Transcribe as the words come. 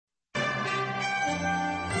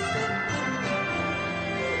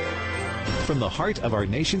From the heart of our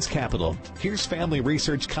nation's capital, here's Family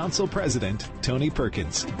Research Council President Tony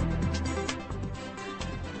Perkins.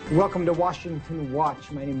 Welcome to Washington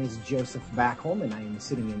Watch. My name is Joseph Backholm, and I am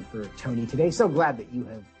sitting in for Tony today. So glad that you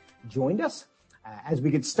have joined us. As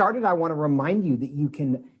we get started, I want to remind you that you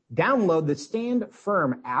can download the Stand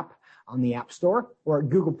Firm app on the App Store or at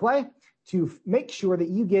Google Play to make sure that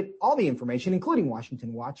you get all the information, including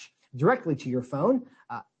Washington Watch, directly to your phone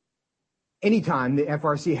anytime the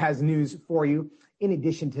FRC has news for you. In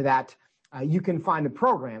addition to that, you can find the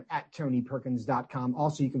program at tonyperkins.com.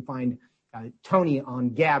 Also, you can find Tony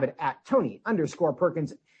on Gab at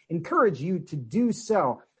Tony_Perkins. Encourage you to do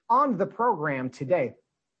so. On the program today,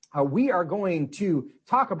 we are going to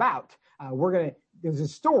talk about, there's a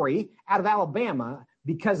story out of Alabama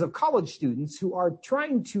because of college students who are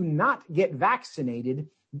trying to not get vaccinated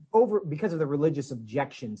because of the religious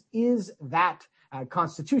objections. Is that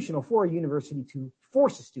constitutional for a university to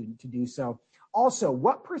force a student to do so? Also,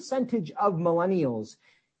 what percentage of millennials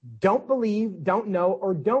don't believe, don't know,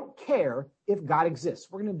 or don't care if God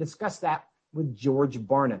exists? We're going to discuss that with George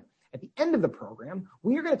Barna. At the end of the program,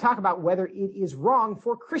 we are going to talk about whether it is wrong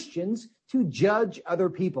for Christians to judge other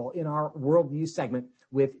people in our Worldview segment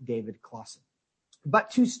with David Clausen.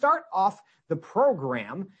 But to start off the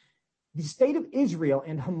program, the state of Israel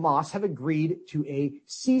and Hamas have agreed to a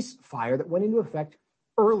ceasefire that went into effect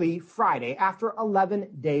early Friday after 11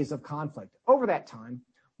 days of conflict. Over that time,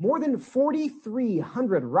 more than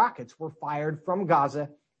 4,300 rockets were fired from Gaza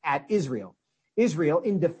at Israel. Israel,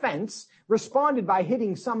 in defense, responded by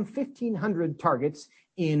hitting some 1,500 targets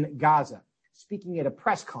in Gaza. Speaking at a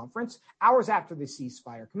press conference hours after the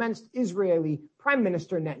ceasefire commenced, Israeli Prime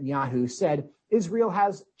Minister Netanyahu said Israel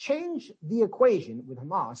has changed the equation with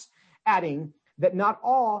Hamas, adding that not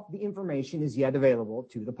all the information is yet available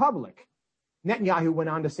to the public. Netanyahu went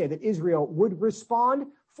on to say that Israel would respond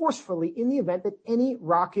forcefully in the event that any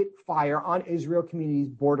rocket fire on Israel communities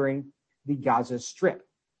bordering the Gaza Strip.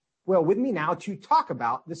 Well, with me now to talk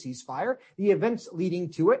about the ceasefire, the events leading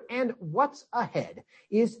to it, and what's ahead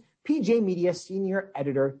is PJ Media senior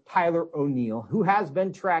editor Tyler O'Neill, who has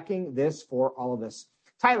been tracking this for all of us.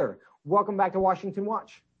 Tyler, welcome back to Washington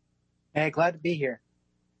Watch. Hey, glad to be here.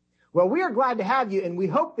 Well, we are glad to have you, and we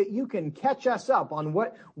hope that you can catch us up on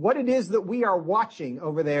what it is that we are watching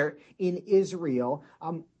over there in Israel.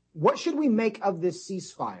 What should we make of this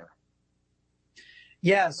ceasefire?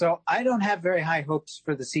 Yeah, so I don't have very high hopes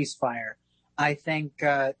for the ceasefire. I think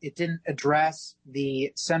it didn't address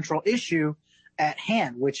the central issue at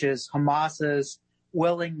hand, which is Hamas's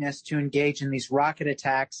willingness to engage in these rocket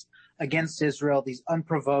attacks against Israel, these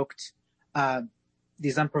unprovoked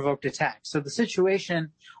attacks. So the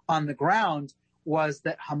situation on the ground was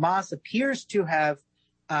that Hamas appears to have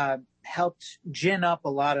helped gin up a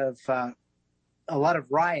lot of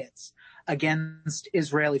riots against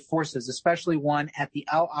Israeli forces, especially one at the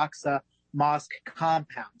Al-Aqsa Mosque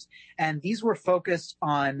compound. And these were focused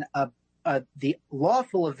on the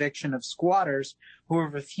lawful eviction of squatters who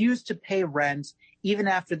have refused to pay rent even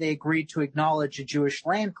after they agreed to acknowledge a Jewish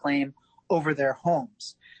land claim over their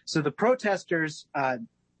homes. So the protesters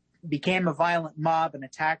became a violent mob and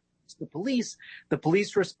attacked the police. The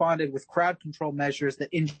police responded with crowd control measures that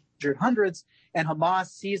injured hundreds, and Hamas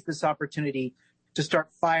seized this opportunity to start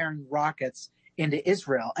firing rockets into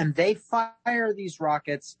Israel. And they fire these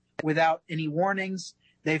rockets without any warnings.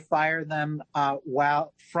 They fire them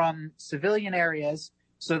from civilian areas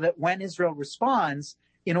so that when Israel responds,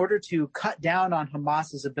 in order to cut down on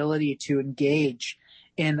Hamas's ability to engage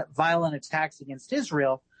in violent attacks against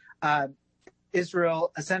Israel,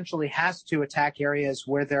 Israel essentially has to attack areas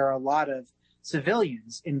where there are a lot of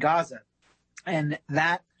civilians in Gaza. And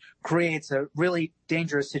that creates a really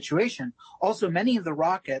dangerous situation. Also, many of the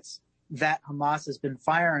rockets that Hamas has been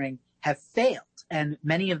firing have failed, and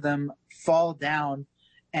many of them fall down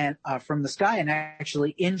and from the sky and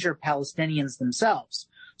actually injure Palestinians themselves.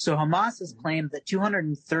 So Hamas has claimed that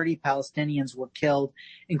 230 Palestinians were killed,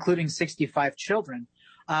 including 65 children.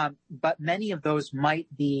 But many of those might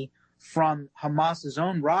be from Hamas's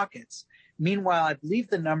own rockets. Meanwhile, I believe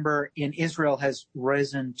the number in Israel has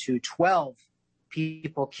risen to 12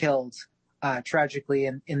 people killed tragically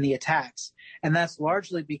in the attacks. And that's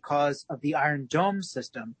largely because of the Iron Dome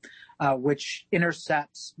system, which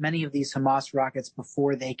intercepts many of these Hamas rockets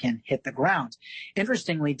before they can hit the ground.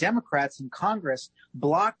 Interestingly, Democrats in Congress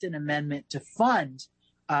blocked an amendment to fund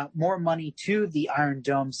more money to the Iron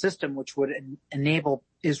Dome system, which would enable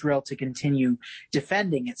Israel to continue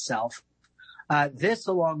defending itself. This,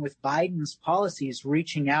 along with Biden's policies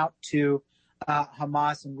reaching out to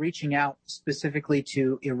Hamas and reaching out specifically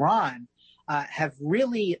to Iran, have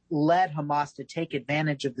really led Hamas to take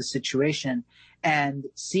advantage of the situation and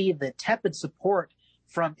see the tepid support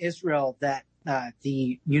from Israel that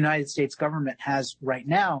the United States government has right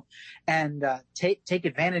now, and take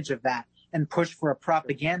advantage of that and push for a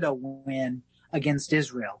propaganda win against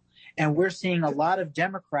Israel. And we're seeing a lot of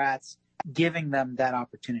Democrats giving them that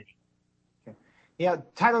opportunity. Okay. Yeah,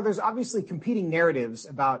 Tyler, there's obviously competing narratives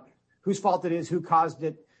about whose fault it is, who caused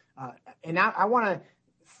it. And I want to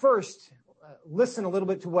first listen a little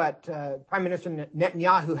bit to what Prime Minister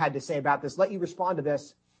Netanyahu had to say about this, let you respond to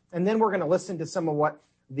this, and then we're going to listen to some of what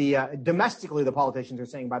domestically the politicians are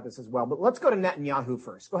saying about this as well. But let's go to Netanyahu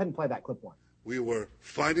first. Go ahead and play that clip one. We were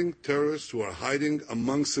fighting terrorists who are hiding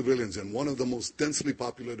among civilians in one of the most densely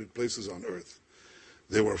populated places on earth.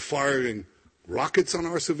 They were firing rockets on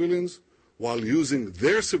our civilians while using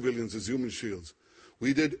their civilians as human shields.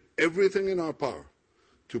 We did everything in our power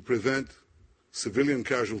to prevent civilian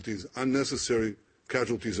casualties, unnecessary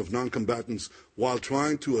casualties of non-combatants, while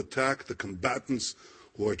trying to attack the combatants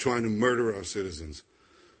who are trying to murder our citizens.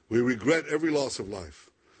 We regret every loss of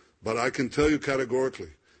life, but I can tell you categorically,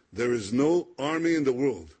 there is no army in the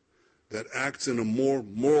world that acts in a more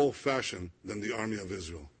moral fashion than the Army of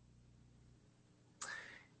Israel.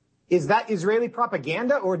 Is that Israeli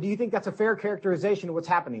propaganda, or do you think that's a fair characterization of what's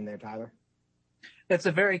happening there, Tyler? That's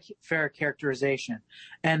a very fair characterization.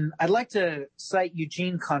 And I'd like to cite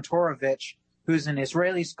Eugene Kontorovich, who's an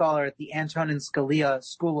Israeli scholar at the Antonin Scalia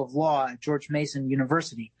School of Law at George Mason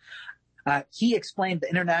University. He explained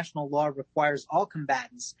that international law requires all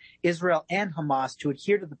combatants, Israel and Hamas, to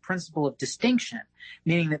adhere to the principle of distinction,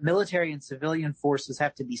 meaning that military and civilian forces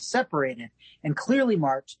have to be separated and clearly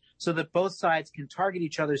marked so that both sides can target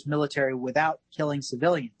each other's military without killing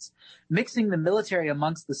civilians. Mixing the military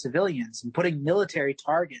amongst the civilians and putting military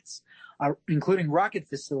targets, including rocket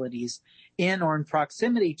facilities, in or in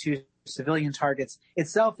proximity to civilian targets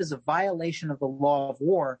itself is a violation of the law of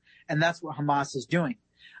war, and that's what Hamas is doing.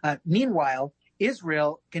 Meanwhile,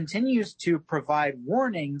 Israel continues to provide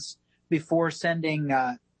warnings before sending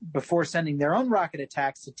their own rocket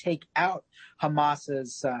attacks to take out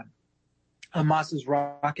Hamas's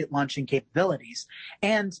rocket launching capabilities,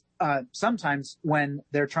 and sometimes when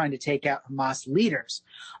they're trying to take out Hamas leaders.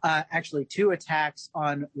 Actually, 2 attacks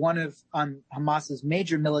on Hamas's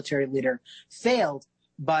major military leader failed,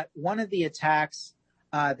 but one of the attacks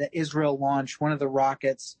that Israel launched, one of the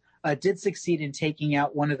rockets, did succeed in taking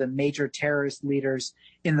out one of the major terrorist leaders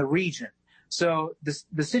in the region. So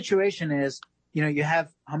the situation is, you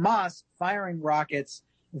have Hamas firing rockets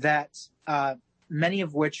that many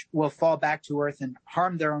of which will fall back to earth and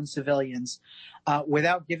harm their own civilians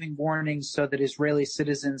without giving warnings so that Israeli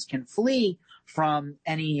citizens can flee from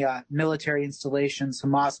any military installations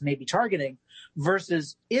Hamas may be targeting,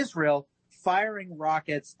 versus Israel firing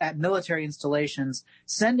rockets at military installations,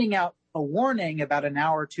 sending out a warning about an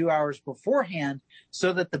hour, 2 hours beforehand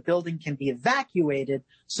so that the building can be evacuated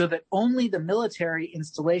so that only the military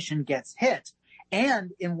installation gets hit.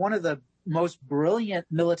 And in one of the most brilliant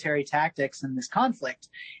military tactics in this conflict,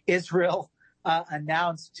 Israel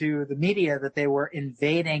announced to the media that they were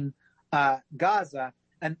invading Gaza,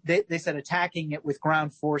 and they said attacking it with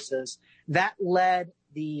ground forces. That led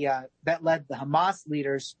the Hamas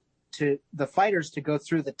leaders, to the fighters, to go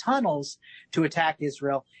through the tunnels to attack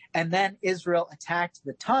Israel. And then Israel attacked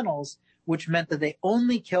the tunnels, which meant that they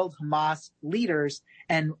only killed Hamas leaders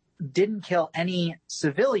and didn't kill any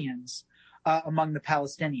civilians among the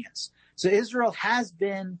Palestinians. So Israel has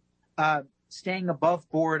been staying above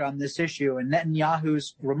board on this issue, and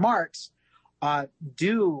Netanyahu's remarks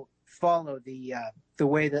do follow the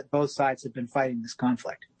way that both sides have been fighting this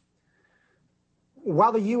conflict.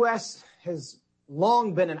 While the U.S. has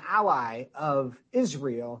long been an ally of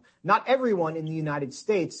Israel, not everyone in the United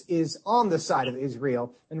States is on the side of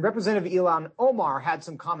Israel. And Representative Ilhan Omar had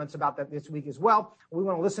some comments about that this week as well. We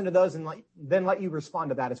want to listen to those and then let you respond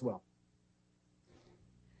to that as well.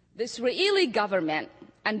 The Israeli government,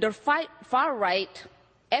 under far-right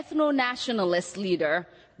ethno-nationalist leader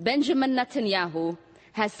Benjamin Netanyahu,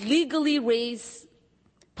 has legally razed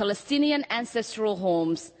Palestinian ancestral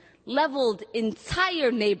homes, leveled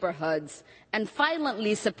entire neighborhoods, and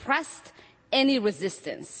violently suppressed any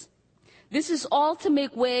resistance. This is all to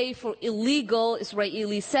make way for illegal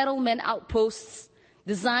Israeli settlement outposts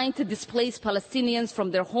designed to displace Palestinians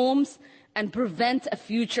from their homes and prevent a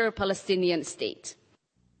future Palestinian state.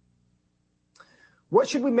 What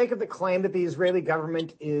should we make of the claim that the Israeli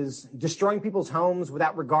government is destroying people's homes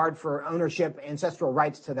without regard for ownership, ancestral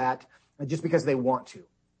rights to that, just because they want to?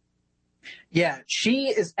 Yeah, she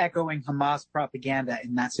is echoing Hamas propaganda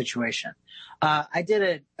in that situation. I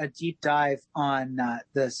did a deep dive on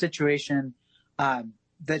the situation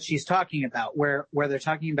that she's talking about, where they're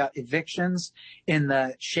talking about evictions in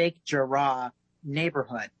the Sheikh Jarrah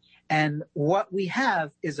neighborhood. And what we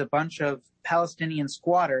have is a bunch of Palestinian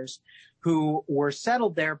squatters who were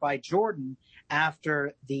settled there by Jordan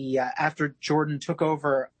after Jordan took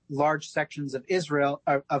over large sections of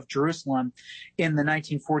Jerusalem in the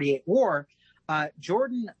 1948 war.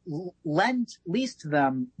 Jordan leased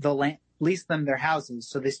them their houses,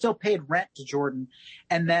 so they still paid rent to Jordan.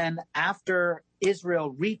 And then after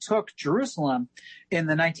Israel retook Jerusalem in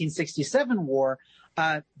the 1967 war,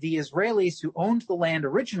 the Israelis who owned the land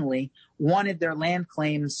originally wanted their land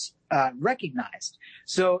claims recognized.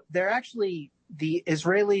 So the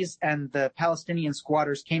Israelis and the Palestinian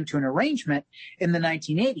squatters came to an arrangement in the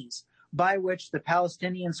 1980s by which the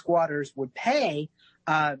Palestinian squatters would pay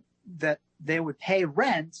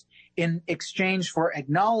rent in exchange for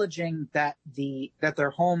acknowledging that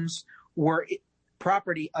their homes were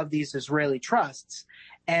property of these Israeli trusts.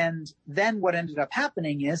 And then what ended up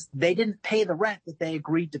happening is they didn't pay the rent that they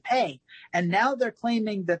agreed to pay. And now they're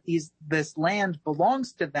claiming that this land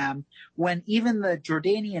belongs to them when even the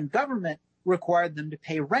Jordanian government required them to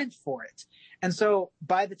pay rent for it. And so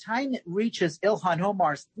by the time it reaches Ilhan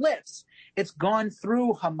Omar's lips, it's gone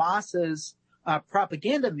through Hamas's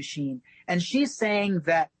propaganda machine. And she's saying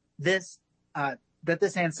that this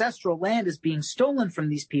ancestral land is being stolen from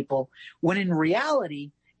these people, when in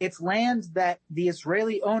reality, it's land that the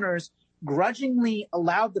Israeli owners grudgingly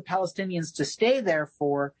allowed the Palestinians to stay there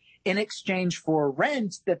for in exchange for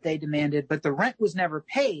rent that they demanded, but the rent was never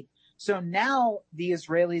paid. So now the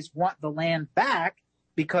Israelis want the land back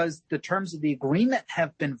because the terms of the agreement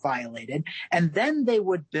have been violated, and then they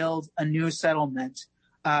would build a new settlement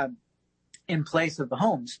in place of the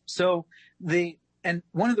homes. So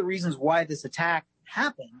one of the reasons why this attack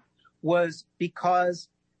happened was because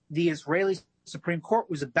the Israeli Supreme Court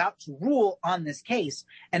was about to rule on this case,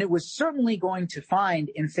 and it was certainly going to find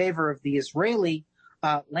in favor of the Israeli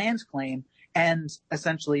land claim and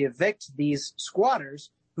essentially evict these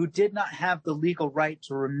squatters who did not have the legal right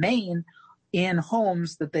to remain in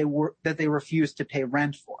homes that they refused to pay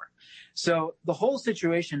rent for. So the whole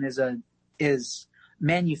situation is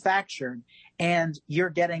manufactured, and you're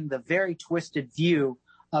getting the very twisted view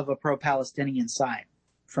of a pro-Palestinian side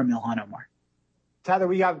from Ilhan Omar. Tyler,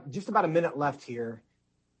 we have just about a minute left here.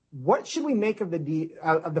 What should we make of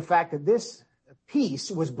the fact that this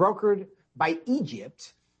peace was brokered by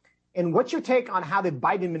Egypt? And what's your take on how the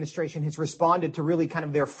Biden administration has responded to really kind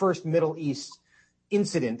of their first Middle East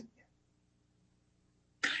incident?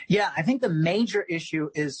 Yeah, I think the major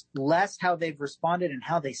issue is less how they've responded and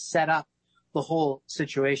how they set up the whole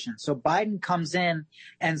situation. So Biden comes in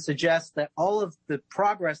and suggests that all of the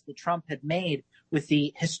progress that Trump had made with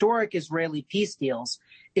the historic Israeli peace deals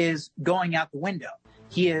is going out the window.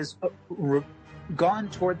 He has gone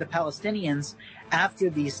toward the Palestinians after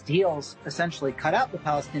these deals essentially cut out the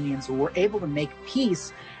Palestinians, who were able to make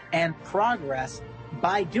peace and progress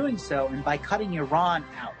by doing so and by cutting Iran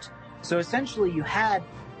out. So essentially you had,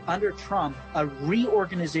 under Trump, a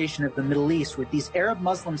reorganization of the Middle East with these Arab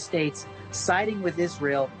Muslim states siding with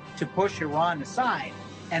Israel to push Iran aside.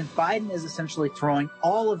 And Biden is essentially throwing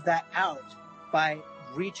all of that out by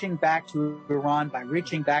reaching back to Iran, by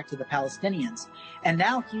reaching back to the Palestinians. And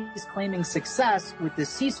now he's claiming success with this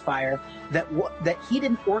ceasefire that he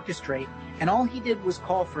didn't orchestrate, and all he did was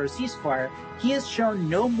call for a ceasefire. He has shown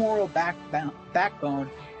no moral backbone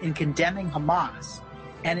in condemning Hamas,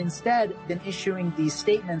 and instead been issuing these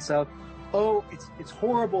statements of, oh, it's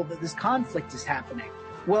horrible that this conflict is happening.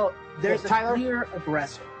 Well, there's a clear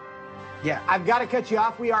aggressor. Yeah. I've got to cut you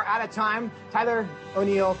off. We are out of time. Tyler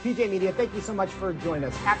O'Neill, PJ Media, thank you so much for joining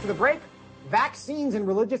us. After the break, vaccines and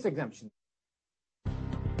religious exemptions.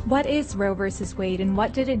 What is Roe v. Wade, and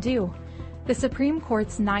what did it do? The Supreme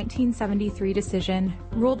Court's 1973 decision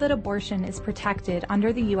ruled that abortion is protected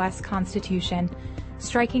under the U.S. Constitution,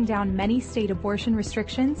 striking down many state abortion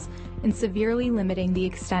restrictions and severely limiting the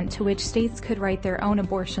extent to which states could write their own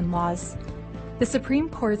abortion laws. The Supreme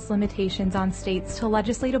Court's limitations on states to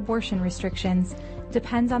legislate abortion restrictions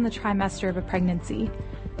depends on the trimester of a pregnancy.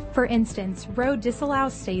 For instance, Roe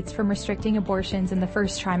disallows states from restricting abortions in the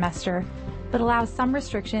first trimester, but allows some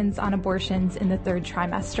restrictions on abortions in the third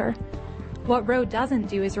trimester. What Roe doesn't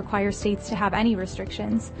do is require states to have any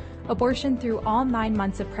restrictions. Abortion through all 9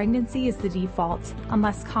 months of pregnancy is the default,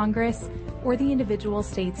 unless Congress or the individual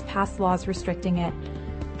states pass laws restricting it.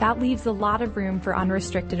 That leaves a lot of room for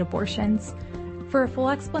unrestricted abortions. For a full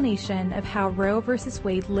explanation of how Roe v.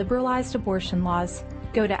 Wade liberalized abortion laws,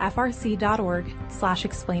 go to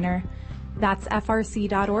frc.org/explainer. That's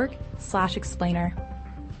frc.org/explainer.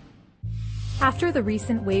 After the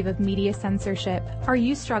recent wave of media censorship, are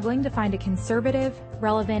you struggling to find a conservative,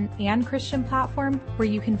 relevant, and Christian platform where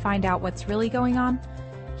you can find out what's really going on?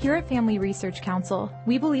 Here at Family Research Council,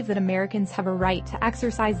 we believe that Americans have a right to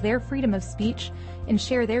exercise their freedom of speech and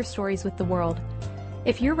share their stories with the world.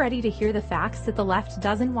 If you're ready to hear the facts that the left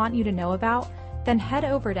doesn't want you to know about, then head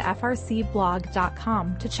over to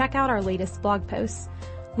frcblog.com to check out our latest blog posts.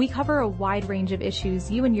 We cover a wide range of issues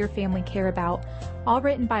you and your family care about, all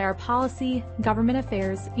written by our policy, government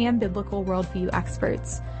affairs, and biblical worldview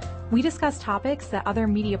experts. We discuss topics that other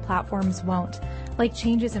media platforms won't, like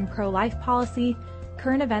changes in pro-life policy,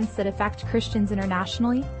 current events that affect Christians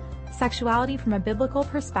internationally, sexuality from a biblical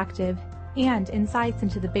perspective, and insights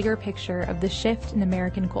into the bigger picture of the shift in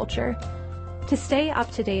American culture. To stay up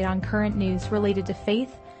to date on current news related to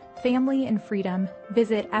faith, family, and freedom,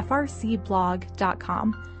 visit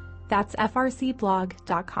frcblog.com. That's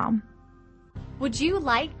frcblog.com. Would you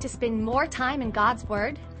like to spend more time in God's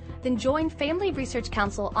Word? Then join Family Research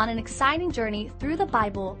Council on an exciting journey through the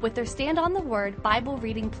Bible with their Stand on the Word Bible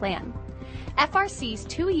Reading Plan. FRC's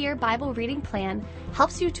 2-year Bible reading plan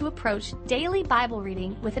helps you to approach daily Bible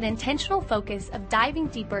reading with an intentional focus of diving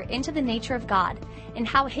deeper into the nature of God and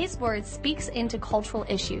how His Word speaks into cultural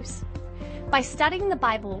issues. By studying the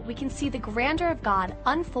Bible, we can see the grandeur of God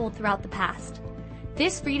unfold throughout the past.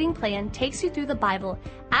 This reading plan takes you through the Bible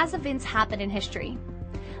as events happen in history.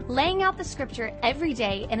 Laying out the scripture every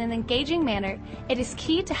day in an engaging manner, it is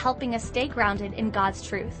key to helping us stay grounded in God's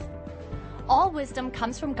truth. All wisdom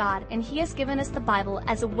comes from God, and He has given us the Bible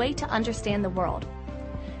as a way to understand the world.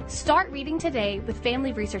 Start reading today with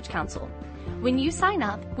Family Research Council. When you sign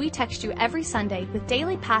up, we text you every Sunday with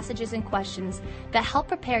daily passages and questions that help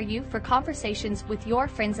prepare you for conversations with your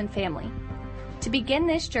friends and family. To begin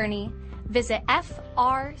this journey, visit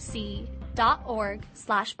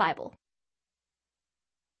frc.org/Bible.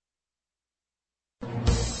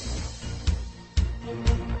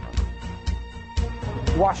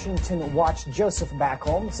 Washington Watch Joseph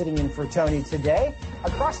Backholm sitting in for Tony today.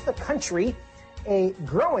 Across the country, a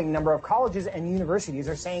growing number of colleges and universities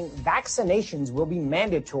are saying vaccinations will be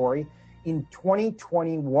mandatory in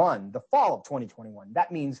 2021, the fall of 2021.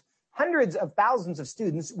 That means hundreds of thousands of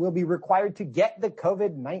students will be required to get the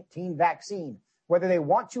COVID-19 vaccine, whether they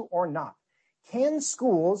want to or not. Can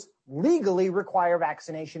schools legally require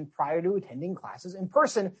vaccination prior to attending classes in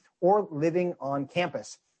person or living on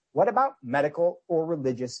campus? What about medical or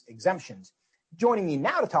religious exemptions? Joining me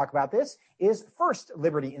now to talk about this is First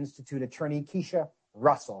Liberty Institute attorney Keisha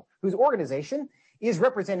Russell, whose organization is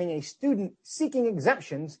representing a student seeking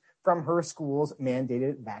exemptions from her school's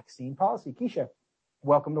mandated vaccine policy. Keisha,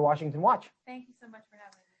 welcome to Washington Watch. Thank you so much for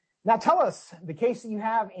having me. Now tell us the case that you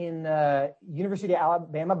have in University of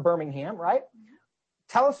Alabama, Birmingham, right? Mm-hmm.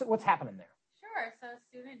 Tell us what's happening there. Sure. So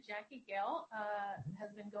student Jackie Gale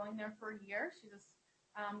has been going there for a year. She's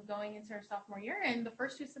going into her sophomore year. And the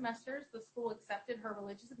first 2 semesters, the school accepted her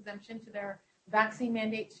religious exemption to their vaccine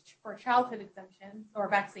mandate for childhood exemptions or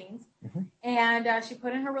vaccines. Mm-hmm. And she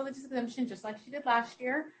put in her religious exemption just like she did last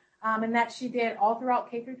year. And that she did all throughout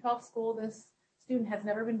K through 12 school. This student has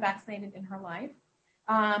never been vaccinated in her life.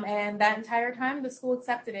 And that entire time, the school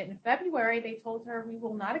accepted it. In February, they told her, we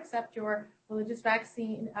will not accept your religious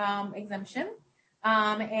vaccine exemption.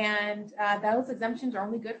 And those exemptions are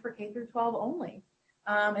only good for K through 12 only.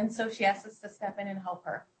 And so she asked us to step in and help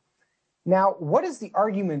her. Now, what is the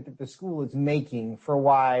argument that the school is making for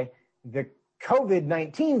why the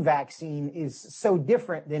COVID-19 vaccine is so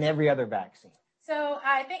different than every other vaccine? So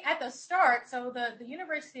I think at the start, the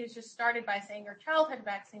university has just started by saying your childhood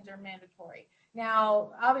vaccines are mandatory.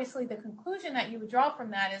 Now, obviously, the conclusion that you would draw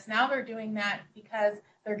from that is now they're doing that because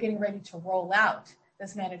they're getting ready to roll out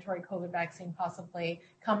this mandatory COVID vaccine possibly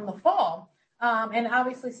come the fall. And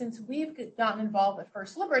obviously, since we've gotten involved at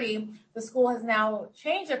First Liberty, the school has now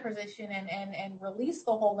changed their position and released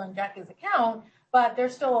the hold on Jackie's account. But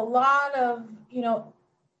there's still a lot of,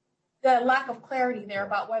 the lack of clarity there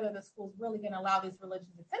about whether the school's really going to allow these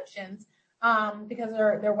religious exemptions because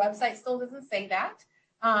their website still doesn't say that.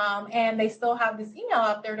 And they still have this email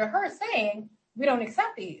out there to her saying, we don't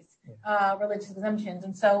accept these religious exemptions.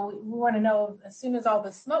 And so we want to know, as soon as all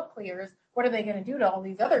the smoke clears, what are they going to do to all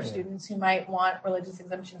these other students who might want religious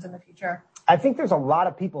exemptions in the future? I think there's a lot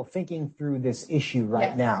of people thinking through this issue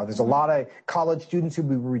right now. There's a lot of college students who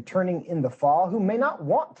will be returning in the fall who may not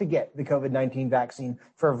want to get the COVID-19 vaccine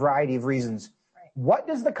for a variety of reasons. Right. What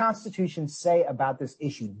does the Constitution say about this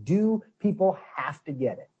issue? Do people have to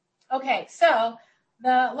get it? Okay, so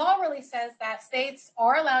the law really says that states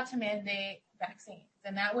are allowed to mandate vaccines,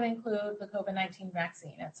 and that would include the COVID-19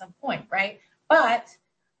 vaccine at some point, right? But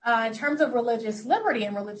in terms of religious liberty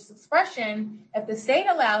and religious expression, if the state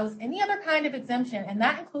allows any other kind of exemption, and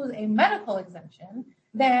that includes a medical exemption,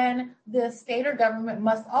 then the state or government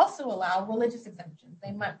must also allow religious exemptions.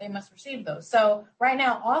 They must receive those. So right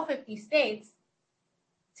now, all 50 states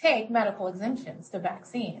take medical exemptions to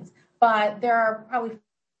vaccines, but there are probably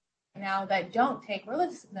now that don't take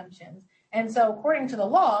religious exemptions. And so according to the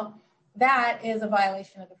law, that is a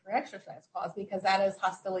violation of the free exercise clause because that is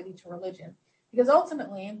hostility to religion. Because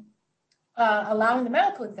ultimately, allowing the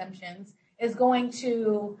medical exemptions is going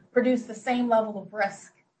to produce the same level of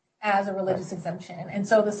risk as a religious exemption. And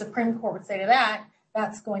so the Supreme Court would say to that,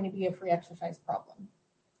 that's going to be a free exercise problem.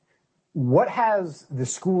 What has the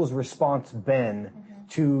school's response been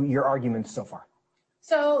to your arguments so far?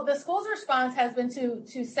 So the school's response has been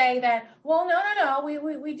to say that, well, no,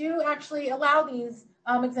 we do actually allow these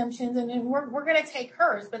exemptions, and we're going to take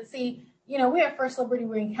hers. But see, you know, we at First Liberty,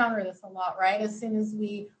 we encounter this a lot, right? As soon as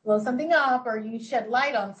we blow something up or you shed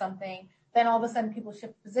light on something, then all of a sudden people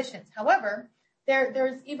shift positions. However,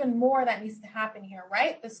 there's even more that needs to happen here,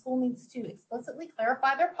 right? The school needs to explicitly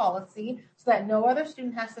clarify their policy so that no other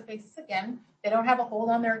student has to face this again. They don't have a hold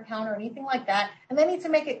on their account or anything like that. And they need to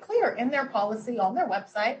make it clear in their policy on their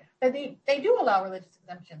website that they do allow religious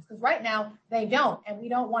exemptions, because right now they don't. And we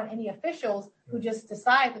don't want any officials who just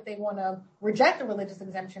decide that they want to reject a religious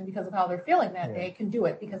exemption because of how they're feeling that day can do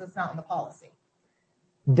it because it's not in the policy.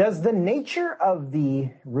 Does the nature of the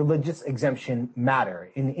religious exemption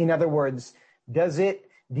matter? In other words, do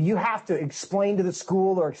you have to explain to the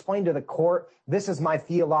school or explain to the court, this is my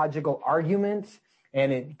theological argument,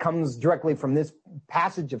 and it comes directly from this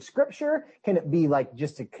passage of scripture? Can it be like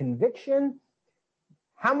just a conviction?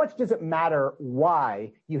 How much does it matter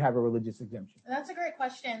why you have a religious exemption? That's a great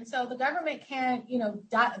question. So the government can't,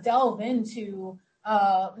 delve into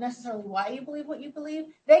necessarily why you believe what you believe.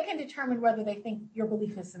 They can determine whether they think your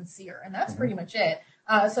belief is sincere, and that's pretty much it.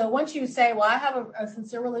 So once you say, well, I have a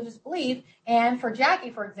sincere religious belief, and for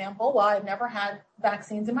Jackie, for example, well, I've never had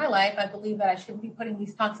vaccines in my life. I believe that I shouldn't be putting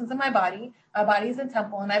these toxins in my body. My body is a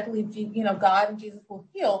temple, and I believe, God and Jesus will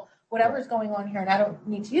heal whatever is going on here, and I don't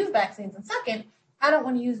need to use vaccines. And second, I don't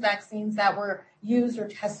want to use vaccines that were used or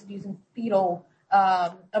tested using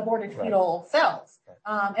aborted fetal cells.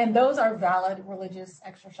 And those are valid religious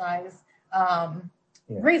exercise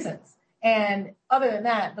reasons. And other than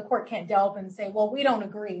that, the court can't delve and say, well, we don't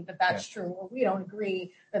agree that that's true, or we don't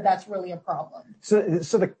agree that that's really a problem. So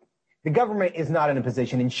the government is not in a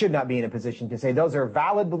position and should not be in a position to say those are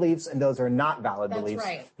valid beliefs and those are not valid beliefs.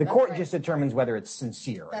 Right. The court just determines whether it's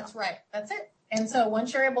sincere. That's right. That's it. And so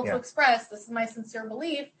once you're able to express, this is my sincere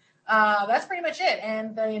belief, that's pretty much it.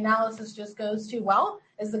 And the analysis just goes to, well,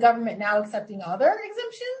 is the government now accepting other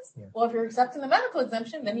exemptions? Yeah. Well, if you're accepting the medical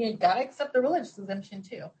exemption, then you got to accept the religious exemption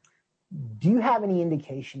too. Do you have any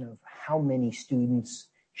indication of how many students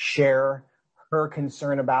share her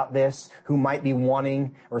concern about this, who might be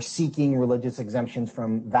wanting or seeking religious exemptions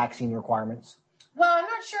from vaccine requirements? Well, I'm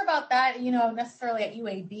not sure about that, necessarily at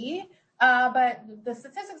UAB. But the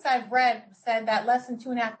statistics I've read said that less than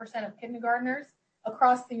 2.5% of kindergartners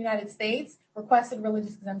across the United States requested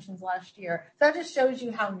religious exemptions last year. So that just shows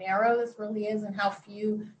you how narrow this really is and how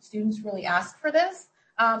few students really ask for this.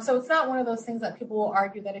 So it's not one of those things that people will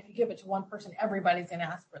argue that if you give it to one person, everybody's going to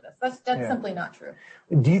ask for this. That's simply not true.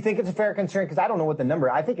 Do you think it's a fair concern? Because I don't know what the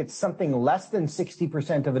number. I think it's something less than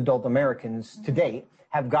 60% of adult Americans to date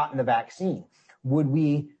have gotten the vaccine. Would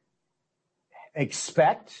we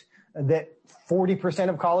expect that 40%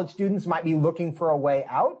 of college students might be looking for a way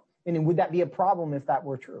out? And would that be a problem if that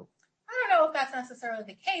were true? I don't know if that's necessarily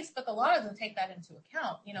the case, but the law doesn't take that into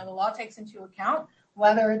account. The law takes into account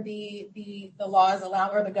whether the law is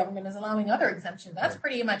allowed or the government is allowing other exemptions. That's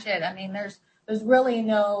pretty much it. I mean, there's really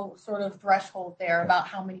no sort of threshold there about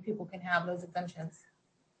how many people can have those exemptions.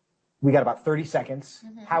 We got about 30 seconds.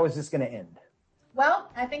 How is this going to end? Well,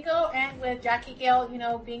 I think it'll end with Jackie Gale,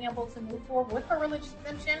 being able to move forward with her religious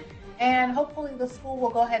exemption, and hopefully the school will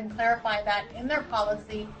go ahead and clarify that in their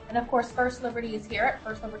policy. And of course, First Liberty is here at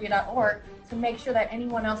firstliberty.org to make sure that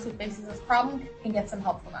anyone else who faces this problem can get some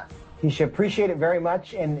help from us. Keisha, appreciate it very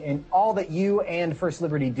much, and all that you and First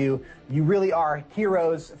Liberty do. You really are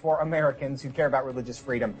heroes for Americans who care about religious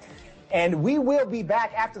freedom. And we will be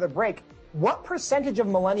back after the break. What percentage of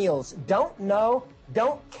millennials don't know,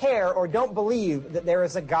 don't care, or don't believe that there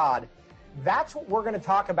is a God? That's what we're going to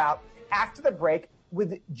talk about after the break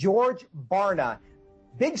with George Barna.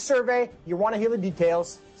 Big survey. You want to hear the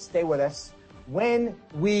details. Stay with us when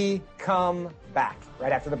we come back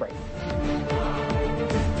right after the break.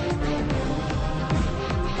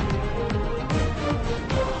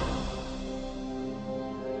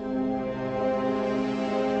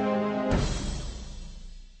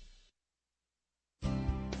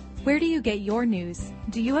 Where do you get your news?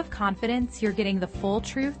 Do you have confidence you're getting the full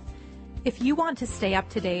truth? If you want to stay up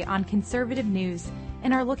to date on conservative news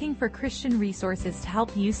and are looking for Christian resources to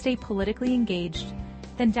help you stay politically engaged,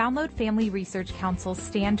 then download Family Research Council's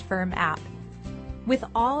Stand Firm app. With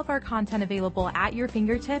all of our content available at your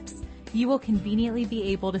fingertips, you will conveniently be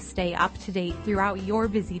able to stay up to date throughout your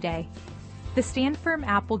busy day. The Stand Firm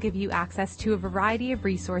app will give you access to a variety of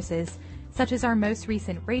resources, such as our most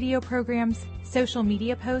recent radio programs, social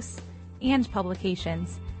media posts, and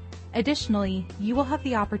publications. Additionally, you will have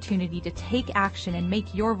the opportunity to take action and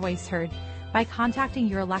make your voice heard by contacting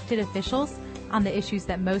your elected officials on the issues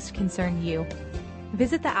that most concern you.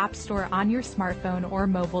 Visit the App Store on your smartphone or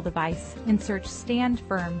mobile device and search Stand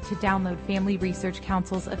Firm to download Family Research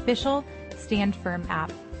Council's official Stand Firm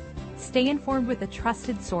app. Stay informed with a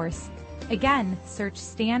trusted source. Again, search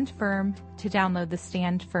Stand Firm to download the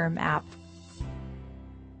Stand Firm app.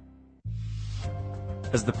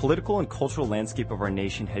 As the political and cultural landscape of our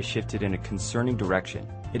nation has shifted in a concerning direction,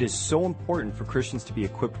 it is so important for Christians to be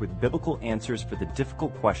equipped with biblical answers for the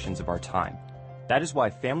difficult questions of our time. That is why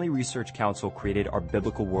Family Research Council created our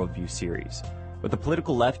Biblical Worldview series. With the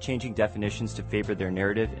political left changing definitions to favor their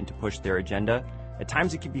narrative and to push their agenda, at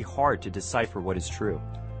times it can be hard to decipher what is true.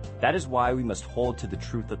 That is why we must hold to the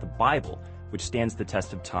truth of the Bible, which stands the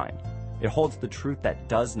test of time. It holds the truth that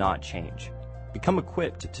does not change. Become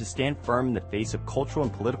equipped to stand firm in the face of cultural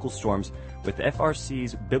and political storms with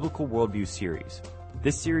FRC's Biblical Worldview series.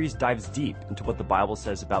 This series dives deep into what the Bible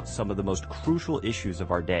says about some of the most crucial issues of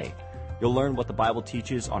our day. You'll learn what the Bible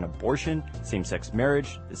teaches on abortion, same-sex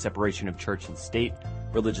marriage, the separation of church and state,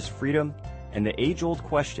 religious freedom, and the age-old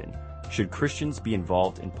question, should Christians be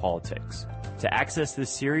involved in politics? To access this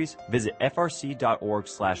series, visit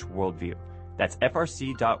frc.org/worldview. That's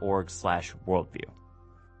frc.org/worldview.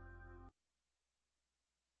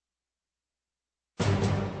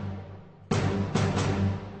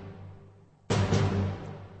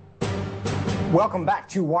 Welcome back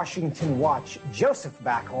to Washington Watch. Joseph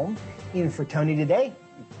Backholm in for Tony today.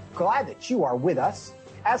 Glad that you are with us.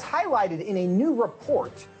 As highlighted in a new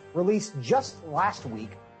report released just last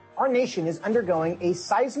week, our nation is undergoing a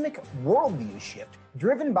seismic worldview shift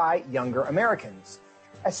driven by younger Americans,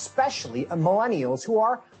 especially millennials, who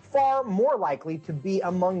are far more likely to be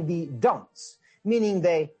among the don'ts, meaning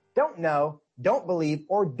they don't know, don't believe,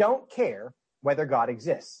 or don't care whether God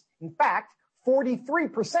exists. In fact,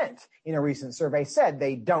 43% in a recent survey said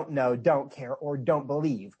they don't know, don't care, or don't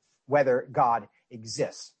believe whether God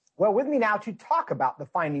exists. Well, with me now to talk about the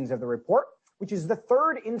findings of the report, which is the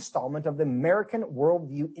third installment of the American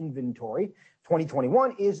Worldview Inventory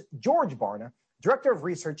 2021, is George Barna, Director of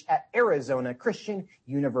Research at Arizona Christian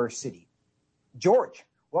University. George,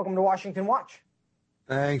 welcome to Washington Watch.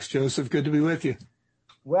 Thanks, Joseph. Good to be with you.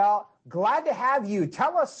 Well, glad to have you.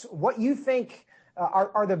 Tell us what you think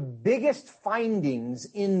are the biggest findings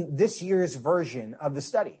in this year's version of the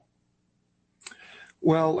study.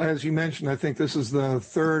 Well, as you mentioned, I think this is the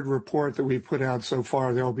third report that we put out so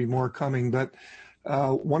far. There will be more coming. But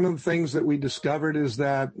one of the things that we discovered is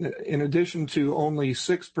that in addition to only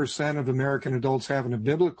 6% of American adults having a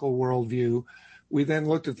biblical worldview, we then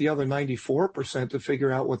looked at the other 94% to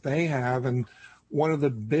figure out what they have. And one of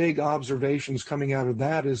the big observations coming out of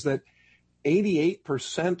that is that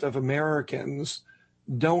 88% of Americans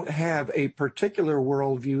don't have a particular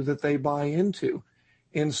worldview that they buy into.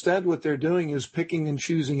 Instead, what they're doing is picking and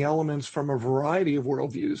choosing elements from a variety of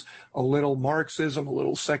worldviews, a little Marxism, a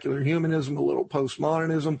little secular humanism, a little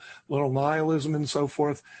postmodernism, a little nihilism, and so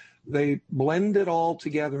forth. They blend it all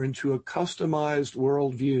together into a customized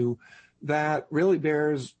worldview that really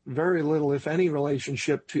bears very little, if any,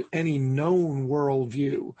 relationship to any known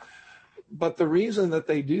worldview. But the reason that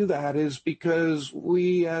they do that is because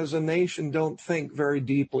we as a nation don't think very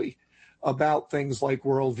deeply about things like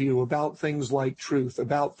worldview, about things like truth,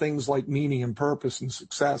 about things like meaning and purpose and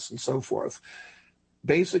success and so forth.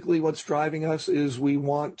 Basically, what's driving us is we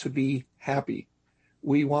want to be happy.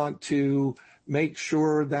 We want to make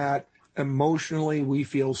sure that emotionally we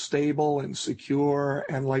feel stable and secure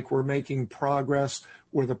and like we're making progress.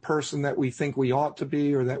 We're the person that we think we ought to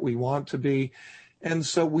be or that we want to be. And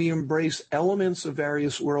so we embrace elements of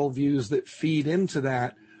various worldviews that feed into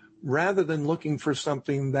that rather than looking for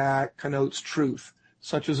something that connotes truth,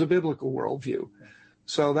 such as a biblical worldview.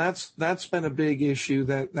 So that's been a big issue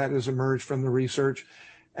that has emerged from the research,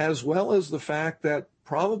 as well as the fact that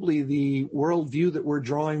probably the worldview that we're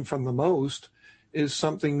drawing from the most is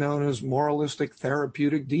something known as moralistic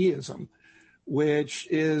therapeutic deism, which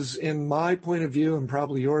is, in my point of view, and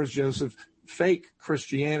probably yours, Joseph, fake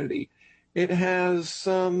Christianity. It has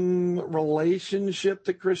some relationship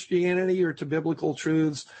to Christianity or to biblical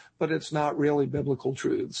truths, but it's not really biblical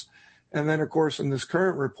truths. And then, of course, in this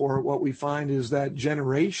current report, what we find is that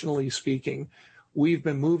generationally speaking, we've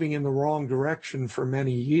been moving in the wrong direction for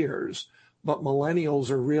many years, but millennials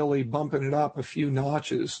are really bumping it up a few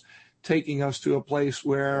notches, taking us to a place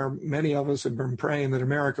where many of us have been praying that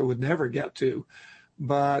America would never get to.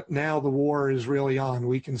 But now the war is really on.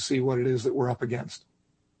 We can see what it is that we're up against.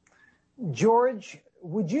 George,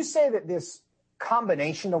 would you say that this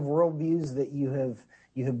combination of worldviews that you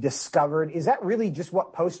have discovered, is that really just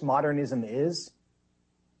what postmodernism is?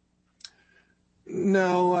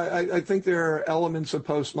 No, I think there are elements of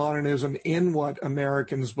postmodernism in what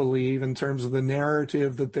Americans believe in terms of the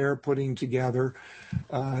narrative that they're putting together,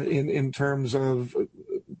 in terms of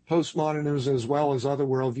postmodernism as well as other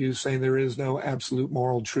worldviews saying there is no absolute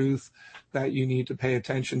moral truth that you need to pay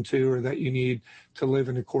attention to or that you need to live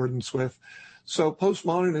in accordance with. So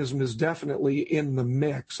postmodernism is definitely in the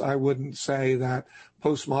mix. I wouldn't say that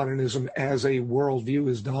postmodernism as a worldview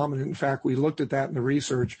is dominant. In fact, we looked at that in the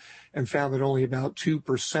research and found that only about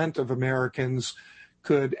 2% of Americans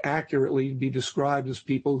could accurately be described as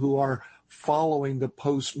people who are following the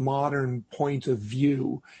postmodern point of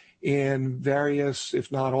view in various,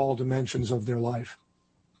 if not all, dimensions of their life.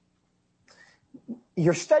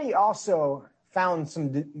 Your study also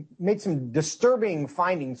made some disturbing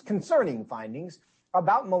findings, concerning findings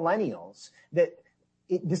about millennials, that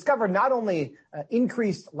it discovered not only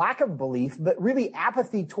increased lack of belief, but really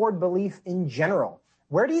apathy toward belief in general.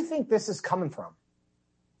 Where do you think this is coming from?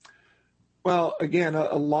 Well, again,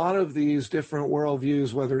 a lot of these different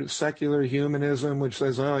worldviews, whether it's secular humanism, which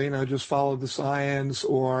says, just follow the science,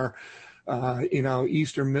 or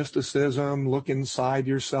Eastern mysticism, look inside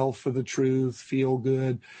yourself for the truth, feel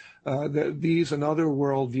good. These and other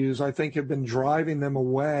worldviews, I think, have been driving them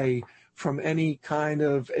away from any kind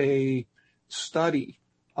of a study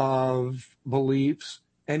of beliefs,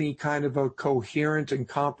 any kind of a coherent and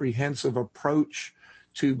comprehensive approach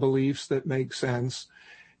to beliefs that make sense.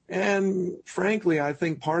 And frankly, I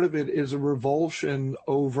think part of it is a revulsion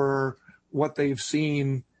over what they've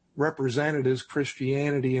seen represented as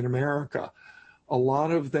Christianity in America. A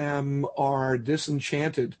lot of them are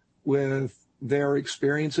disenchanted with their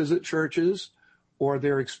experiences at churches or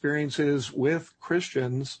their experiences with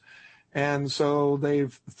Christians. And so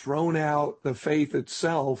they've thrown out the faith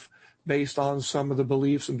itself based on some of the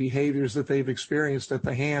beliefs and behaviors that they've experienced at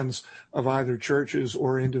the hands of either churches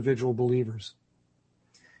or individual believers.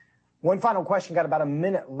 One final question, got about a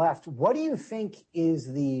minute left. What do you think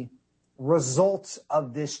is the results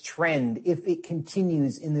of this trend if it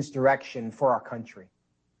continues in this direction for our country?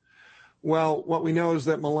 Well, what we know is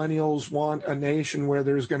that millennials want a nation where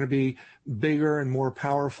there's going to be bigger and more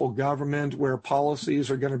powerful government, where policies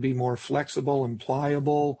are going to be more flexible and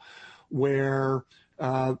pliable, where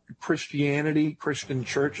Christian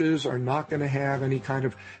churches are not going to have any kind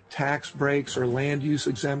of tax breaks or land use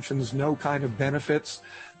exemptions, no kind of benefits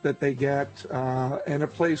that they get, and a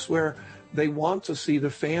place where they want to see the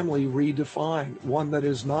family redefined, one that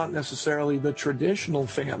is not necessarily the traditional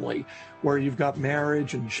family where you've got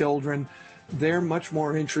marriage and children. They're much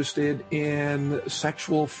more interested in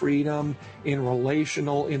sexual freedom, in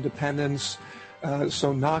relational independence.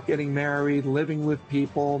 So not getting married, living with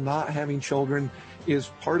people, not having children is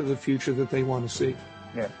part of the future that they want to see.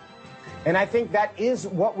 Yeah. And I think that is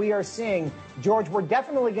what we are seeing. George, we're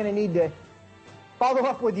definitely going to need to follow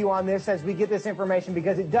up with you on this as we get this information,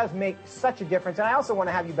 because it does make such a difference. And I also want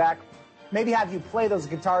to have you back, maybe have you play those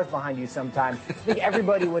guitars behind you sometime. I think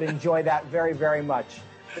everybody would enjoy that very, very much.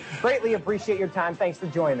 Greatly appreciate your time. Thanks for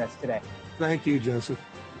joining us today. Thank you, Joseph.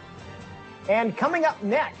 And coming up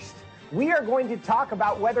next, we are going to talk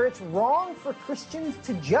about whether it's wrong for Christians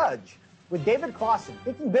to judge with David Clausen,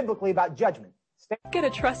 thinking biblically about judgment. Get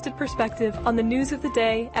a trusted perspective on the news of the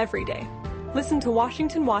day every day. Listen to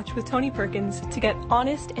Washington Watch with Tony Perkins to get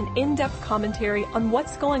honest and in-depth commentary on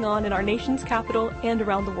what's going on in our nation's capital and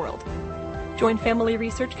around the world. Join Family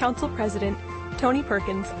Research Council President Tony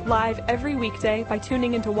Perkins live every weekday by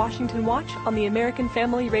tuning into Washington Watch on the American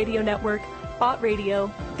Family Radio Network, Bott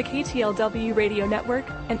Radio, the KTLW Radio Network,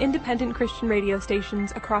 and independent Christian radio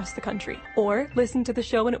stations across the country. Or listen to the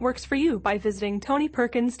show when it works for you by visiting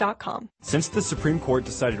TonyPerkins.com. Since the Supreme Court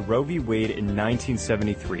decided Roe v. Wade in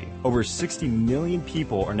 1973, over 60 million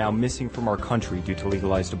people are now missing from our country due to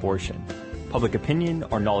legalized abortion. Public opinion,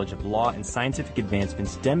 our knowledge of law, and scientific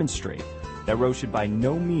advancements demonstrate that Roe should by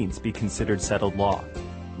no means be considered settled law.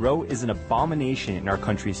 Roe is an abomination in our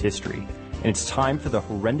country's history, and it's time for the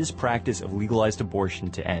horrendous practice of legalized abortion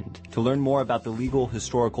to end. To learn more about the legal,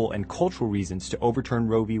 historical, and cultural reasons to overturn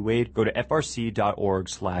Roe v. Wade, go to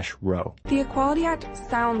frc.org/Roe. The Equality Act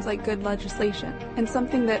sounds like good legislation and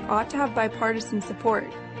something that ought to have bipartisan support,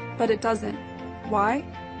 but it doesn't. Why?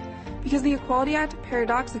 Because the Equality Act,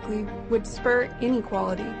 paradoxically, would spur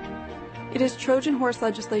inequality. It is Trojan horse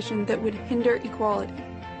legislation that would hinder equality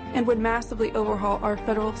and would massively overhaul our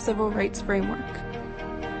federal civil rights framework.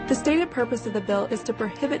 The stated purpose of the bill is to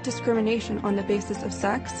prohibit discrimination on the basis of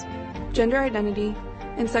sex, gender identity,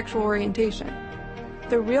 and sexual orientation.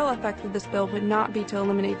 The real effect of this bill would not be to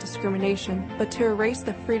eliminate discrimination, but to erase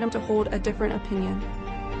the freedom to hold a different opinion.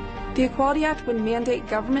 The Equality Act would mandate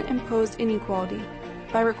government-imposed inequality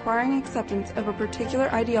by requiring acceptance of a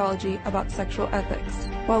particular ideology about sexual ethics,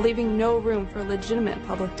 while leaving no room for legitimate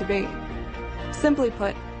public debate. Simply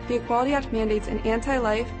put, the Equality Act mandates an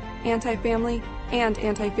anti-life, anti-family, and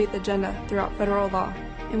anti-faith agenda throughout federal law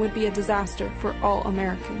and would be a disaster for all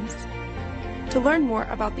Americans. To learn more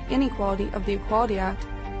about the inequality of the Equality Act,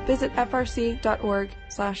 visit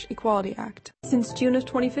frc.org/Equality Act. Since June of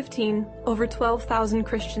 2015, over 12,000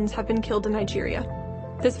 Christians have been killed in Nigeria.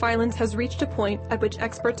 This violence has reached a point at which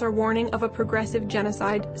experts are warning of a progressive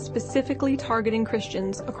genocide specifically targeting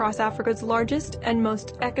Christians across Africa's largest and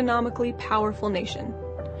most economically powerful nation.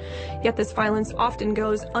 Yet this violence often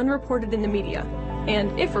goes unreported in the media,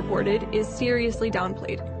 and if reported, is seriously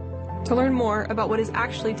downplayed. To learn more about what is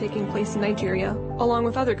actually taking place in Nigeria, along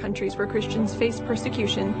with other countries where Christians face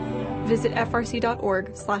persecution, visit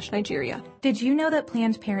frc.org/Nigeria. Did you know that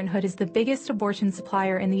Planned Parenthood is the biggest abortion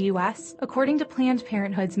supplier in the U.S.? According to Planned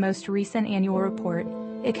Parenthood's most recent annual report,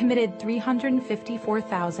 it committed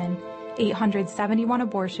 354,871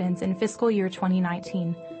 abortions in fiscal year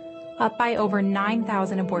 2019, up by over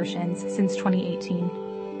 9,000 abortions since 2018.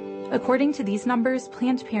 According to these numbers,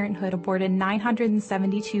 Planned Parenthood aborted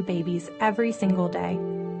 972 babies every single day.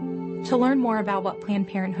 To learn more about what Planned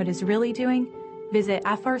Parenthood is really doing, visit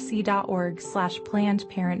frc.org/Planned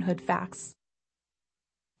Parenthood Facts.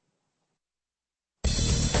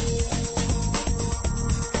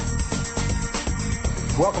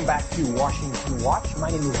 Welcome back to Washington Watch. My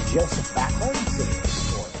name is Joseph Backholm, sitting in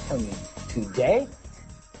for Tony today.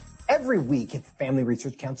 Every week at the Family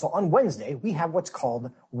Research Council on Wednesday, we have what's called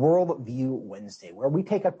Worldview Wednesday, where we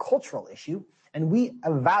take a cultural issue and we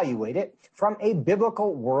evaluate it from a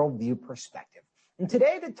biblical worldview perspective. And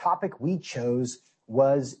today, the topic we chose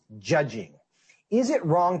was judging. Is it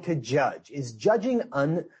wrong to judge? Is judging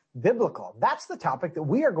unbiblical? That's the topic that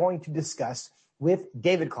we are going to discuss with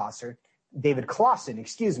David Clausen,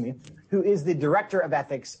 who is the Director of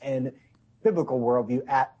Ethics and Biblical Worldview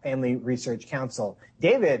at Family Research Council.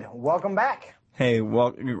 David, welcome back. Hey,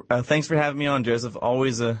 well, thanks for having me on, Joseph.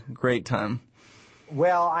 Always a great time.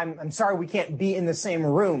 Well, I'm sorry we can't be in the same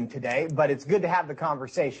room today, but it's good to have the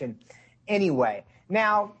conversation anyway.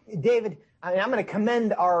 Now, David, I'm going to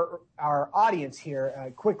commend our audience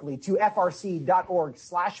here quickly to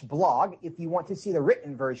frc.org/blog if you want to see the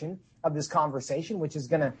written version of this conversation, which is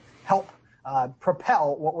going to help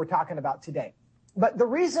propel what we're talking about today. But the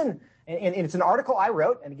reason, and it's an article I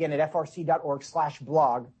wrote, and again at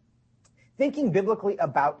frc.org/blog, thinking biblically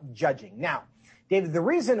about judging. Now, David, the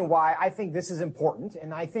reason why I think this is important,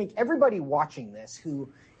 and I think everybody watching this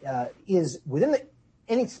who is within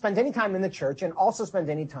spends any time in the church and also spends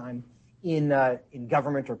any time in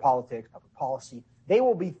government or politics, public policy, they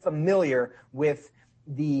will be familiar with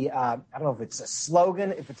the, I don't know if it's a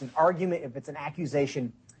slogan, if it's an argument, if it's an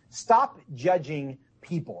accusation, stop judging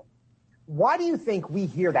people. Why do you think we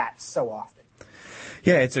hear that so often?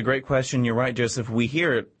 Yeah, it's a great question. You're right, Joseph. We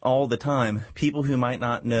hear it all the time. People who might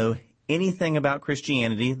not know anything about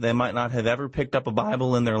Christianity, they might not have ever picked up a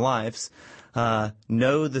Bible in their lives,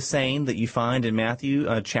 know the saying that you find in Matthew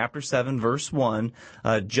chapter 7, verse 1,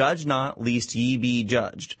 judge not, lest ye be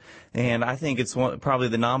judged. And I think it's probably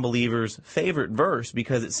the non-believer's favorite verse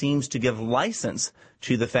because it seems to give license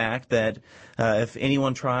to the fact that if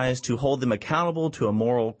anyone tries to hold them accountable to a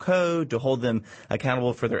moral code, to hold them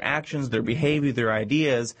accountable for their actions, their behavior, their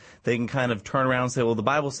ideas, they can kind of turn around and say, well, the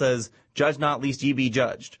Bible says, judge not, lest ye be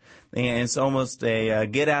judged. And it's almost a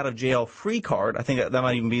get-out-of-jail-free card. I think that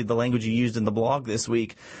might even be the language you used in the blog this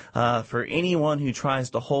week, for anyone who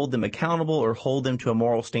tries to hold them accountable or hold them to a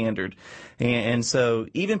moral standard. And so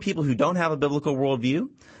even people who don't have a biblical worldview,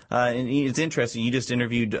 and it's interesting, you just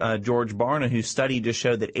interviewed George Barna, whose study just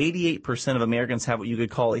showed that 88% of Americans have what you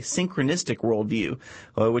could call a synchronistic worldview,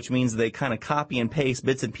 which means they kind of copy and paste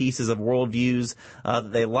bits and pieces of worldviews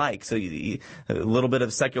that they like. So a little bit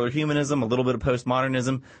of secular humanism, a little bit of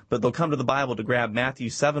postmodernism, but they'll come to the Bible to grab Matthew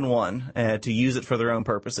 7:1 to use it for their own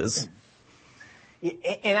purposes.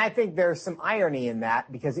 And I think there's some irony in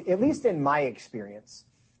that, because at least in my experience,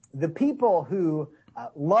 the people who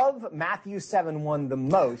love Matthew 7:1 the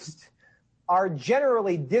most are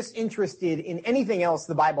generally disinterested in anything else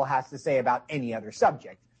the Bible has to say about any other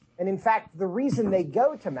subject. And in fact, the reason they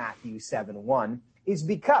go to Matthew 7:1 is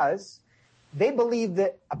because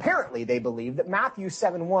apparently they believe that Matthew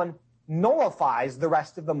 7:1 nullifies the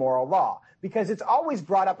rest of the moral law, because it's always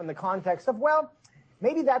brought up in the context of, well,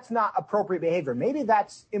 maybe that's not appropriate behavior. Maybe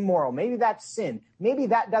that's immoral. Maybe that's sin. Maybe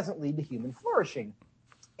that doesn't lead to human flourishing.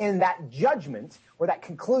 And that judgment, or that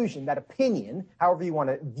conclusion, that opinion, however you want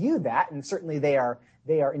to view that, and certainly they are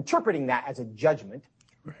interpreting that as a judgment,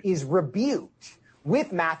 is rebuked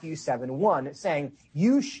with Matthew 7:1, saying,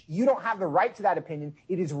 you don't have the right to that opinion.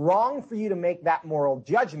 It is wrong for you to make that moral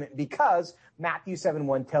judgment, because Matthew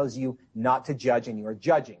 7:1 tells you not to judge, and you are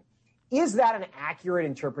judging. Is that an accurate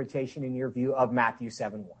interpretation in your view of Matthew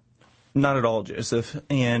 7:1? Not at all, Joseph.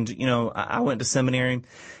 And, I went to seminary,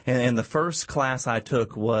 and the first class I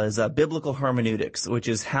took was biblical hermeneutics, which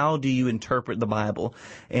is how do you interpret the Bible.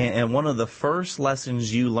 And one of the first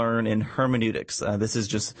lessons you learn in hermeneutics, this is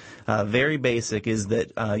just very basic, is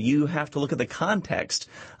that you have to look at the context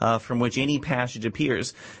from which any passage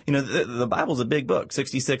appears. The Bible's a big book,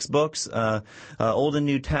 66 books, Old and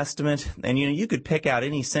New Testament, and, you could pick out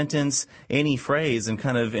any sentence, any phrase, and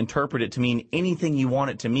kind of interpret it to mean anything you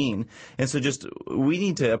want it to mean. And so we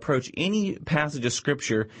need to approach any passage of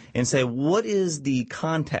Scripture and say, what is the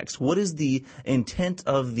context? What is the intent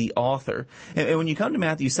of the author? And when you come to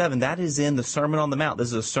Matthew 7, that is in the Sermon on the Mount. This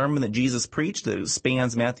is a sermon that Jesus preached that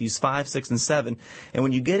spans Matthews 5, 6, and 7. And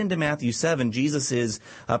when you get into Matthew 7, Jesus is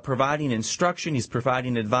providing instruction, he's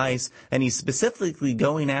providing advice, and he's specifically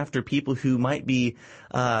going after people who might be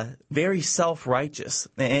very self-righteous.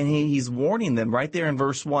 And he's warning them right there in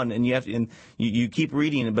verse 1. And you keep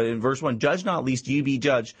reading it, but in verse 1, judge not, lest you be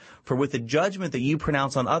judged. For with the judgment that you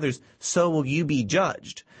pronounce on others, so will you be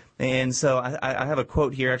judged. And so I have a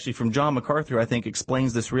quote here actually from John MacArthur, I think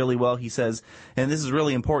explains this really well. He says, and this is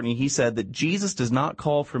really important, he said that Jesus does not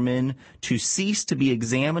call for men to cease to be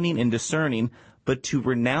examining and discerning, but to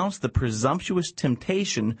renounce the presumptuous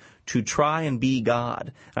temptation to try and be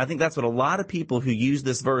God. And I think that's what a lot of people who use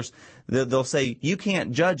this verse, they'll say, you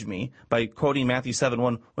can't judge me, by quoting Matthew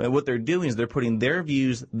 7:1. What they're doing is they're putting their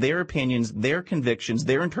views, their opinions, their convictions,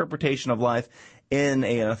 their interpretation of life in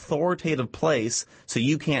an authoritative place, so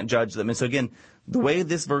you can't judge them. And so again, the way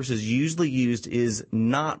this verse is usually used is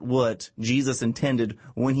not what Jesus intended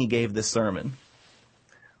when he gave this sermon.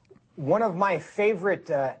 One of my favorite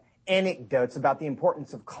anecdotes about the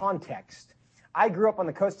importance of context. I grew up on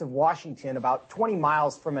the coast of Washington, about 20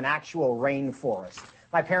 miles from an actual rainforest.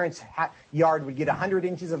 My parents' yard would get 100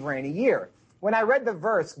 inches of rain a year. When I read the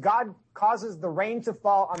verse, God causes the rain to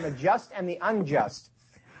fall on the just and the unjust,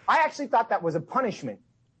 I actually thought that was a punishment,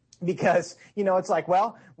 because, it's like,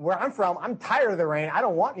 well, where I'm from, I'm tired of the rain. I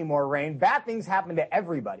don't want any more rain. Bad things happen to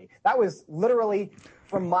everybody. That was literally,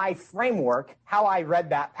 from my framework, how I read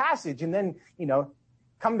that passage. And then,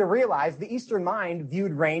 come to realize the Eastern mind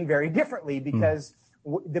viewed rain very differently, because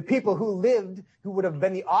the people who would have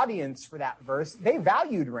been the audience for that verse, they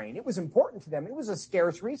valued rain. It was important to them. It was a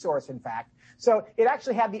scarce resource, in fact. So it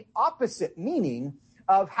actually had the opposite meaning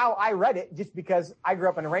of how I read it, just because I grew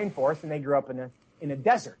up in a rainforest and they grew up in a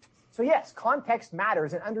desert. So yes, context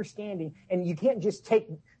matters, and understanding, and you can't just take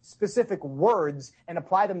specific words and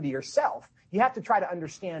apply them to yourself. You have to try to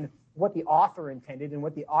understand what the author intended and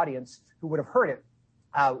what the audience who would have heard it,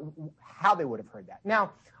 how they would have heard that.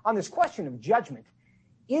 Now, on this question of judgment,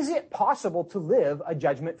 is it possible to live a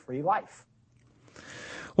judgment-free life?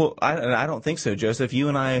 Well, I don't think so, Joseph. You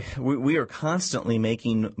and I, we are constantly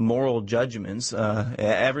making moral judgments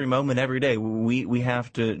every moment, every day. We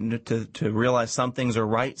have to realize some things are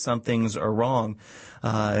right, some things are wrong.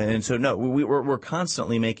 And so, no, we're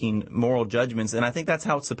constantly making moral judgments, and I think that's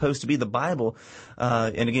how it's supposed to be. The Bible,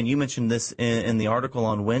 and again, you mentioned this in the article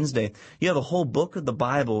on Wednesday, you have a whole book of the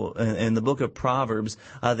Bible and the book of Proverbs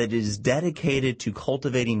that is dedicated to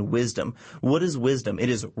cultivating wisdom. What is wisdom? It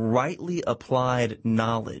is rightly applied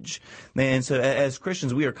knowledge. And so as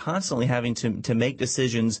Christians, we are constantly having to make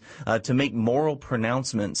decisions, to make moral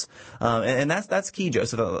pronouncements. And that's key,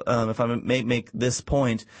 Joseph. If I may make this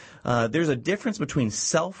point, there's a difference between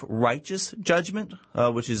self-righteous judgment,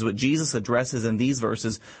 which is what Jesus addresses in these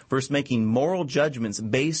verses, versus making moral judgments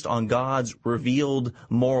based on God's revealed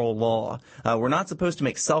moral law. We're not supposed to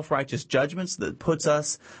make self-righteous judgments that puts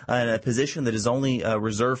us in a position that is only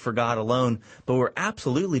reserved for God alone, but we're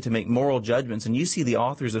absolutely to make moral judgments, and you see the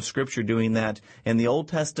authors of Scripture doing that in the Old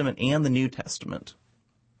Testament and the New Testament.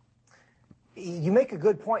 You make a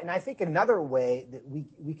good point, and I think another way that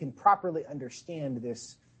we can properly understand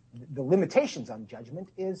this, the limitations on judgment,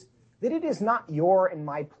 is that it is not your and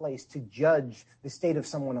my place to judge the state of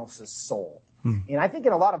someone else's soul. And I think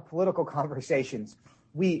in a lot of political conversations,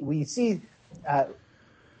 we see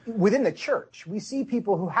within the church, we see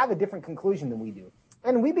people who have a different conclusion than we do.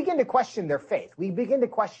 And we begin to question their faith. We begin to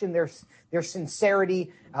question their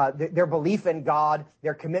sincerity, their belief in God,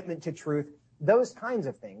 their commitment to truth, those kinds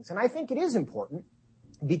of things. And I think it is important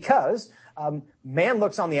because man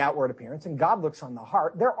looks on the outward appearance and God looks on the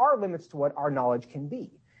heart. There are limits to what our knowledge can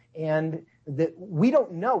be. And that we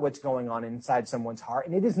don't know what's going on inside someone's heart.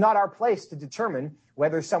 And it is not our place to determine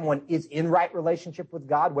whether someone is in right relationship with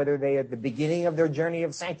God, whether they are at the beginning of their journey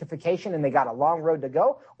of sanctification and they got a long road to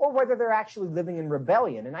go, or whether they're actually living in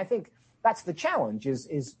rebellion. And I think that's the challenge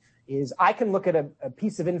is I can look at a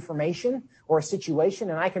piece of information or a situation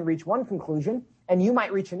and I can reach one conclusion and you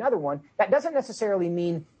might reach another one. That doesn't necessarily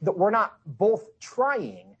mean that we're not both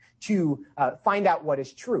trying to find out what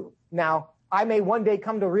is true. Now, I may one day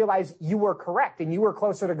come to realize you were correct and you were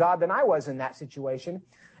closer to God than I was in that situation.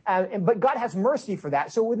 But God has mercy for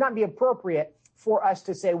that. So it would not be appropriate for us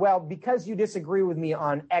to say, well, because you disagree with me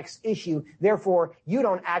on X issue, therefore you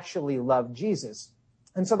don't actually love Jesus.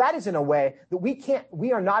 And so that is in a way that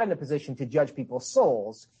we are not in a position to judge people's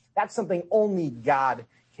souls. That's something only God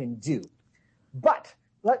can do. But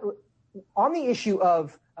on the issue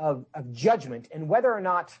of judgment and whether or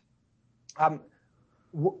not,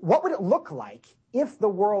 what would it look like if the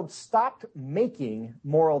world stopped making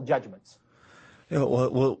moral judgments?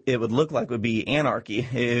 Well, it would look like it would be anarchy.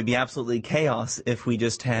 It would be absolutely chaos if we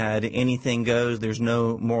just had anything goes. There's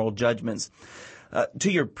no moral judgments.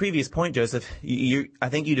 To your previous point, Joseph, I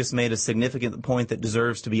think you just made a significant point that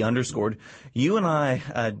deserves to be underscored. You and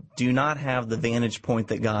I do not have the vantage point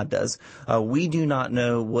that God does. We do not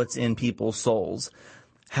know what's in people's souls.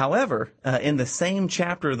 However, in the same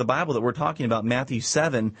chapter of the Bible that we're talking about, Matthew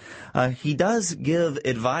 7, he does give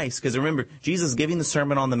advice. Because remember, Jesus is giving the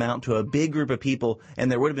Sermon on the Mount to a big group of people, and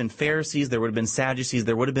there would have been Pharisees, there would have been Sadducees,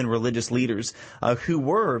 there would have been religious leaders who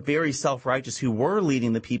were very self-righteous, who were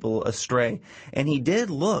leading the people astray. And he did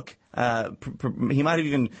look. He might have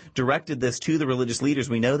even directed this to the religious leaders.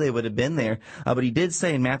 We know they would have been there. But he did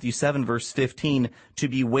say in Matthew 7, verse 15, to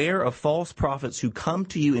beware of false prophets who come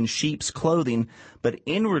to you in sheep's clothing, but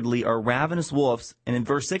inwardly are ravenous wolves. And in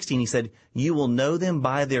verse 16, he said, you will know them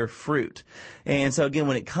by their fruit. And so again,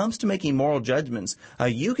 when it comes to making moral judgments,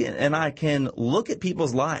 you and I can look at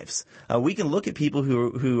people's lives. We can look at people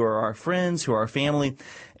who are our friends, who are our family.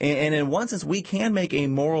 And in one sense, we can make a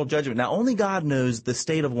moral judgment. Now, only God knows the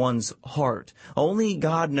state of one's heart. Only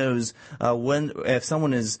God knows if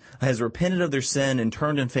someone has repented of their sin and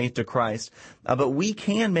turned in faith to Christ. But we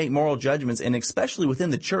can make moral judgments, and especially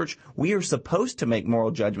within the church, we are supposed to make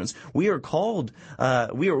moral judgments. We are called,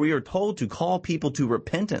 we are told to call people to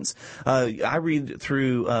repentance. I read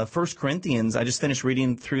through 1 Corinthians. I just finished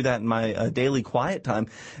reading through that in my daily quiet time,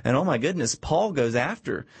 and oh my goodness, Paul goes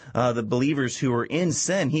after the believers who are in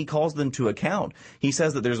sin. He calls them to account. He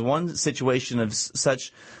says that there's one situation of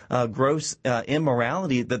such gross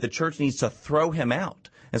immorality that the church needs to throw him out.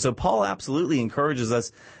 And so Paul absolutely encourages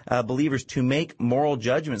us believers to make moral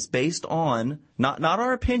judgments based on, not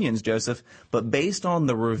our opinions, Joseph, but based on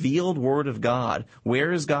the revealed Word of God.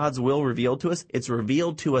 Where is God's will revealed to us? It's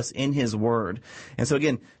revealed to us in His Word. And so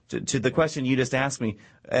again, to the question you just asked me,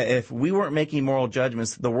 if we weren't making moral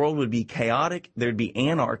judgments, the world would be chaotic, there'd be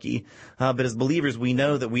anarchy. But as believers, we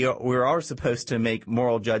know that we are supposed to make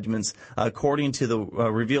moral judgments according to the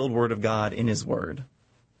revealed Word of God in His Word.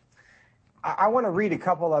 I want to read a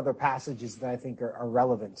couple other passages that I think are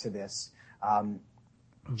relevant to this.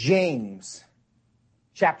 James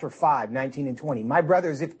chapter 5, 19 and 20. My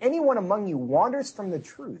brothers, if anyone among you wanders from the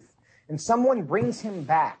truth and someone brings him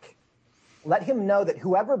back, let him know that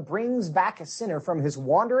whoever brings back a sinner from his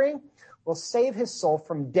wandering will save his soul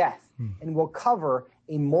from death and will cover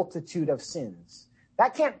a multitude of sins.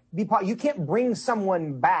 That can't be you can't bring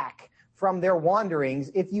someone back from their wanderings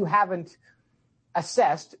if you haven't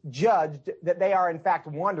assessed, judged that they are in fact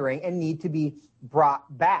wandering and need to be brought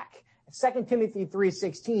back. 2 Timothy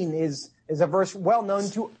 3:16 is a verse well known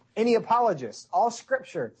to any apologist. All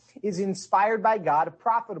scripture is inspired by God,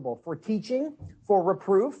 profitable for teaching, for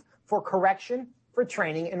reproof, for correction, for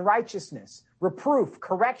training in righteousness. Reproof,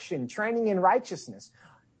 correction, training in righteousness.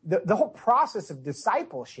 The whole process of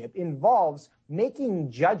discipleship involves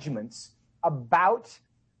making judgments about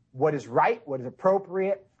what is right, what is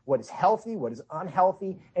appropriate, what is healthy, what is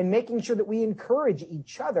unhealthy, and making sure that we encourage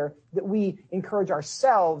each other, that we encourage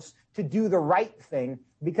ourselves to do the right thing,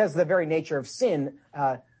 because the very nature of sin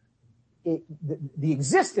the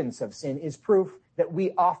existence of sin is proof that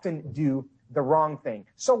we often do the wrong thing.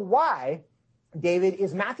 So why, David,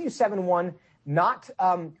 is Matthew 7:1 not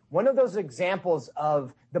one of those examples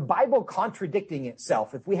of the Bible contradicting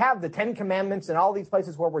itself? If we have the Ten Commandments and all these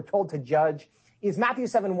places where we're told to judge, is Matthew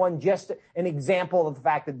 7:1 just an example of the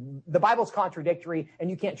fact that the Bible's contradictory and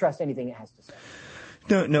you can't trust anything it has to say?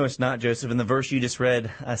 No, it's not, Joseph. In the verse you just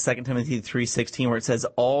read, 2 Timothy 3:16, where it says,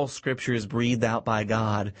 all Scripture is breathed out by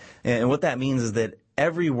God. And what that means is that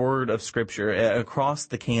every word of Scripture across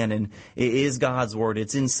the canon is God's word.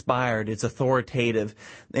 It's inspired. It's authoritative.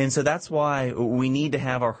 And so that's why we need to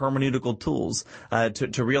have our hermeneutical tools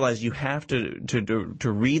to realize you have to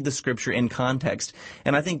read the Scripture in context.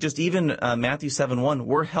 And I think just even Matthew 7:1,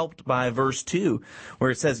 we're helped by verse 2, where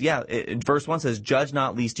it says, verse 1 says, judge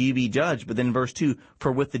not lest you be judged. But then verse 2,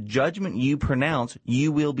 for with the judgment you pronounce,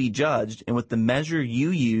 you will be judged. And with the measure you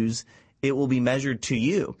use, it will be measured to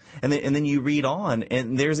you. And then you read on,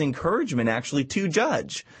 and there's encouragement actually to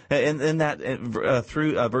judge, and that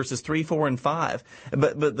through verses 3, 4, and 5.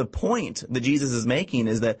 But the point that Jesus is making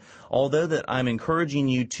is that although that I'm encouraging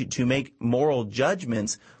you to make moral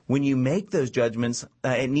judgments, when you make those judgments,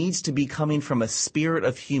 it needs to be coming from a spirit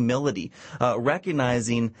of humility,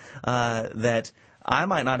 recognizing that I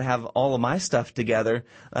might not have all of my stuff together,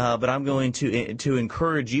 but I'm going to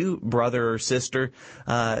encourage you, brother or sister,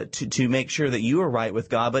 to make sure that you are right with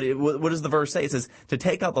God. But what does the verse say? It says to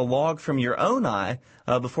take out the log from your own eye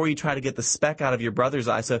before you try to get the speck out of your brother's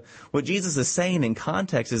eye. So what Jesus is saying in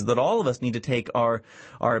context is that all of us need to take our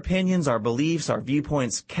opinions, our beliefs, our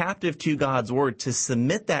viewpoints captive to God's word, to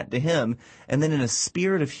submit that to Him, and then in a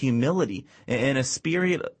spirit of humility, in a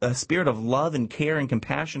spirit of love and care and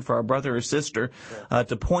compassion for our brother or sister,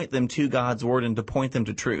 to point them to God's word and to point them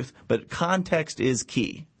to truth. But context is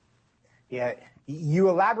key. Yeah, you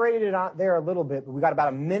elaborated on there a little bit, but we got about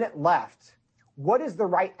a minute left. What is the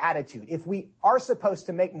right attitude? If we are supposed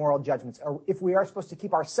to make moral judgments, or if we are supposed to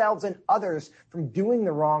keep ourselves and others from doing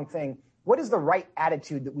the wrong thing, what is the right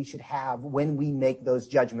attitude that we should have when we make those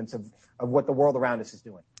judgments of what the world around us is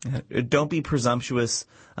doing? Don't be presumptuous.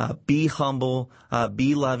 Be humble.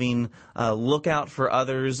 Be loving. Look out for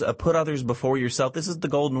others. Put others before yourself. This is the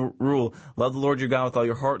golden rule. Love the Lord your God with all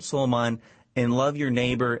your heart, soul, and mind, and love your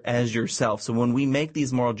neighbor as yourself. So when we make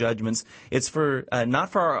these moral judgments, it's for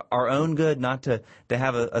not for our own good, not to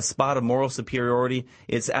have a spot of moral superiority.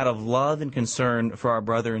 It's out of love and concern for our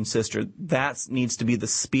brother and sister. That needs to be the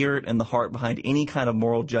spirit and the heart behind any kind of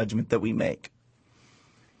moral judgment that we make.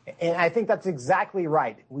 And I think that's exactly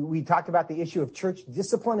right. We talked about the issue of church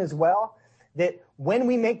discipline as well, that when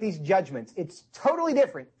we make these judgments, it's totally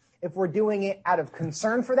different if we're doing it out of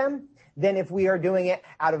concern for them than if we are doing it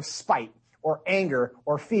out of spite or anger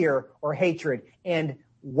or fear or hatred. And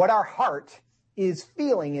what our heart is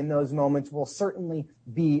feeling in those moments will certainly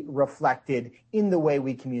be reflected in the way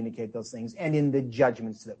we communicate those things and in the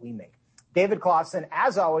judgments that we make. David Clausen,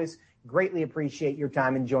 as always, greatly appreciate your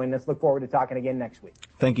time and joining us. Look forward to talking again next week.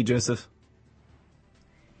 Thank you, Joseph.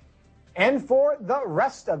 And for the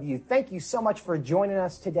rest of you, thank you so much for joining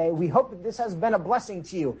us today. We hope that this has been a blessing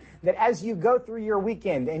to you, that as you go through your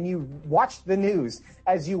weekend and you watch the news,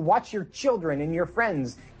 as you watch your children and your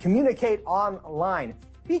friends communicate online,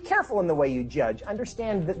 be careful in the way you judge.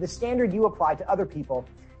 Understand that the standard you apply to other people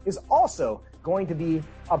is also going to be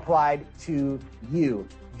applied to you.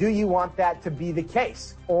 Do you want that to be the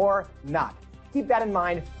case or not? Keep that in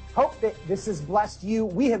mind. Hope that this has blessed you.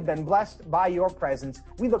 We have been blessed by your presence.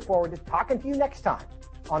 We look forward to talking to you next time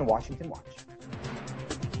on Washington Watch.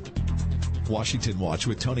 Washington Watch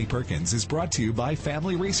with Tony Perkins is brought to you by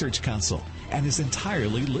Family Research Council and is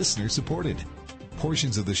entirely listener-supported.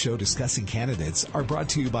 Portions of the show discussing candidates are brought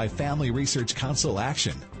to you by Family Research Council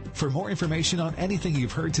Action. For more information on anything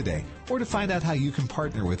you've heard today, or to find out how you can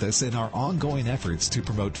partner with us in our ongoing efforts to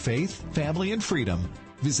promote faith, family, and freedom,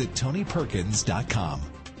 visit TonyPerkins.com.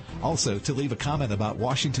 Also, to leave a comment about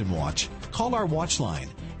Washington Watch, call our watch line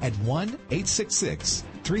at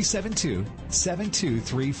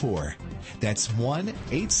 1-866-372-7234. That's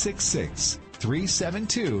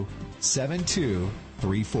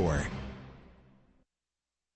 1-866-372-7234.